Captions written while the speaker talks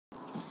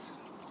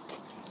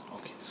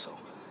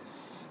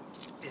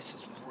This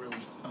is really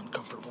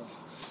uncomfortable,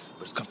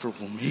 but it's comfortable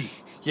for me.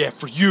 Yeah,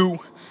 for you.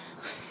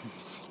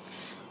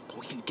 But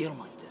we can get him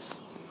like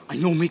this. I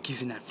know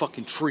Mickey's in that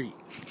fucking tree.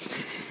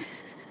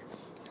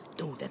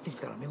 Dude, that thing's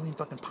got a million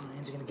fucking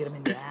pines. You're gonna get him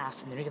in your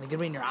ass, and then you're gonna get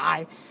him in your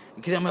eye,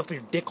 and get him up your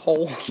dick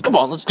hole. Come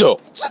on, let's go.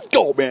 Let's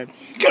go, man.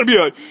 You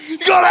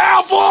gotta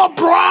alpha up,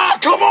 bro.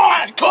 Come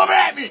on, come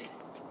at me.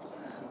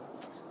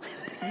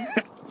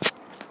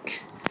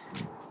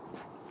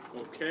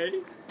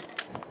 Okay.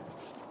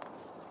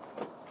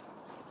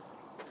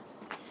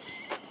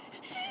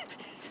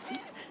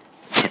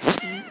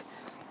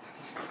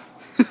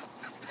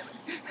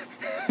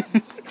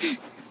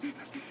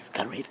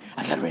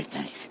 I gotta rate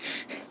things.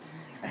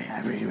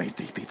 I really rate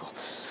these people.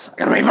 I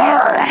gotta rate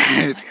more.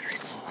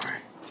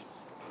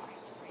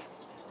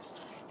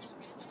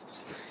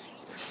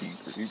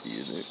 Creepy,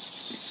 isn't it?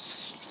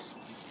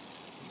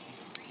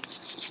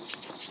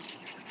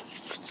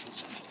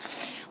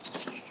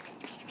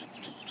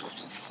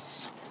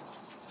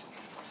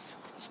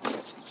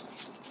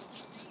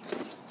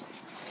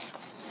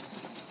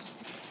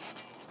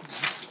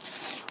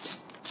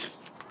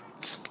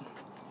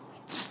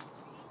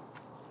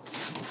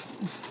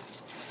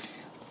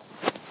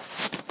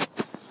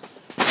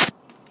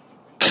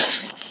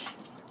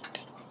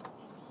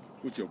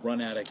 Would you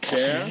run out of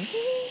cash?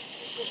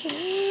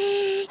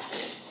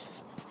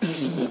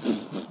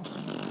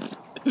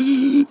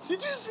 Did you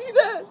see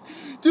that?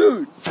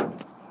 Dude!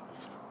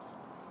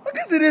 I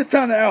guess it is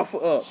time to alpha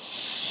up.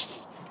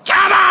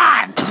 Come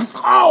on!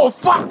 Oh,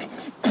 fuck!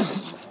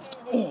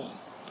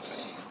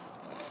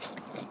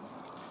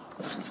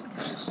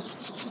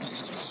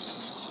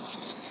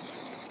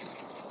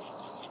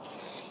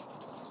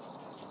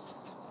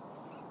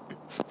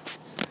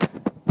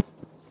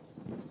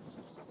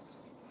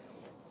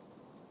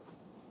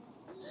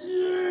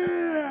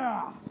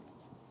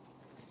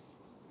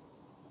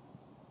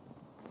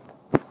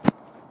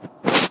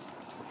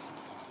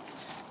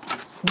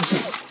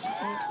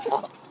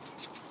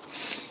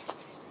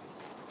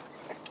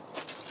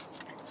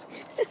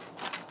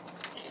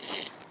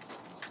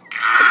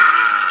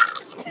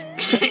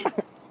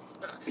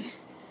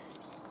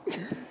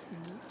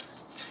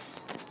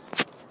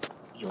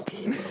 You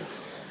okay, bro?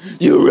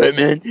 You right,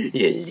 man?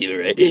 Yes,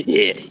 you're right.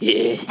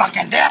 Yeah.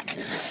 Fucking dick!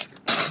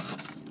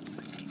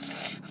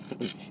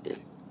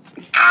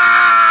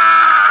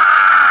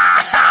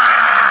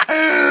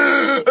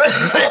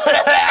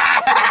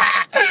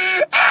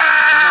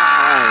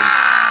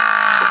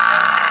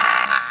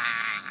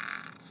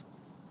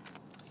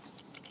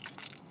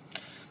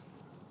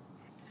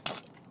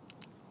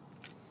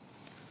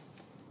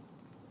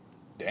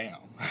 Damn.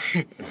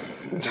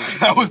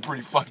 That was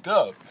pretty fucked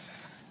up.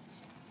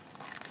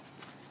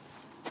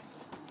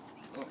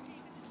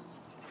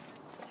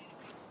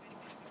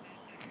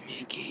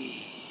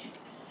 Mickey.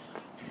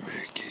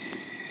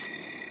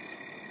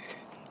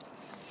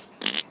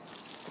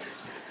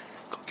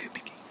 Go get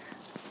Mickey.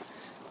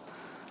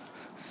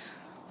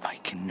 I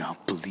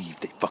cannot believe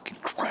they fucking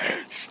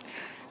crashed.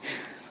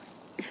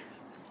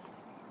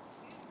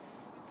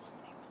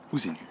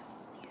 Who's in here?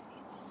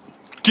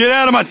 Get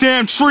out of my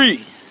damn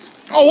tree!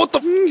 Oh, what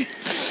the?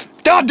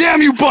 God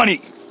damn you,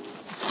 bunny!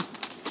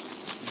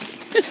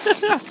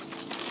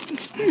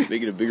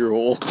 Making a bigger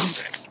hole.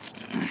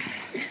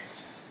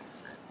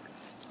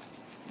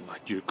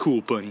 You're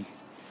cool, bunny.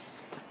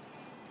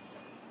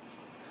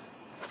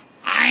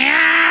 I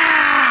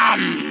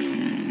am!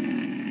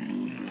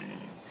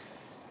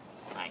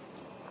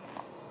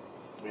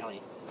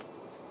 Really?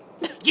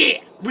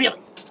 Yeah, really.